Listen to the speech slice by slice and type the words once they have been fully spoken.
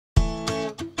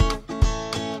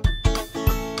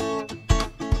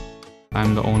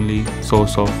I'm the only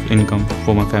source of income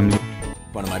for my family.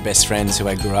 One of my best friends who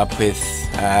I grew up with,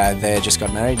 they just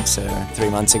got married, so 3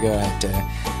 months ago I had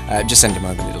to just send him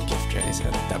over a little gift really, so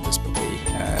that was probably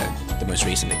the most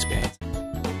recent experience.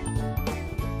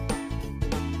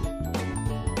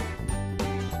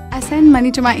 I send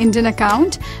money to my Indian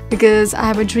account because I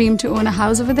have a dream to own a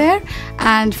house over there,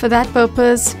 and for that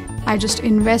purpose I just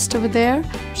invest over there,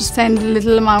 just send a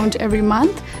little amount every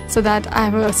month so that I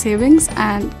have a savings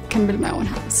and can build my own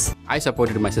house. I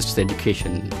supported my sister's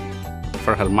education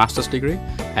for her master's degree,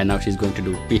 and now she's going to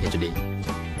do PhD.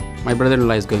 My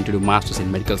brother-in-law is going to do master's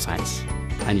in medical science.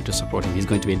 I need to support him. He's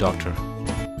going to be a doctor.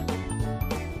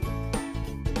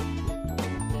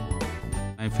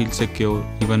 I feel secure,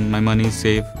 even my money is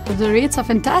safe. The rates are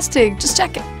fantastic, just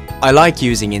check it. I like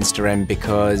using InstaReM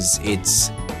because it's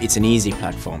an easy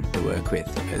platform to work with.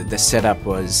 The setup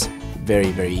was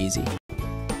very, very easy.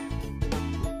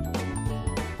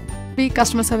 The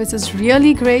customer service is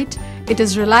really great, it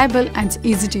is reliable and it's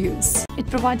easy to use. It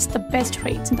provides the best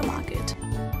rates in the market.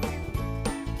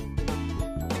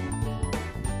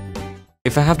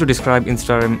 If I have to describe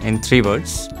InstaReM in 3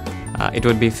 words, it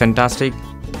would be fantastic,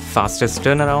 fastest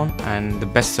turnaround and the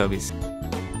best service.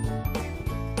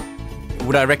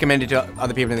 Would I recommend it to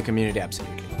other people in the community?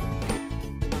 Absolutely.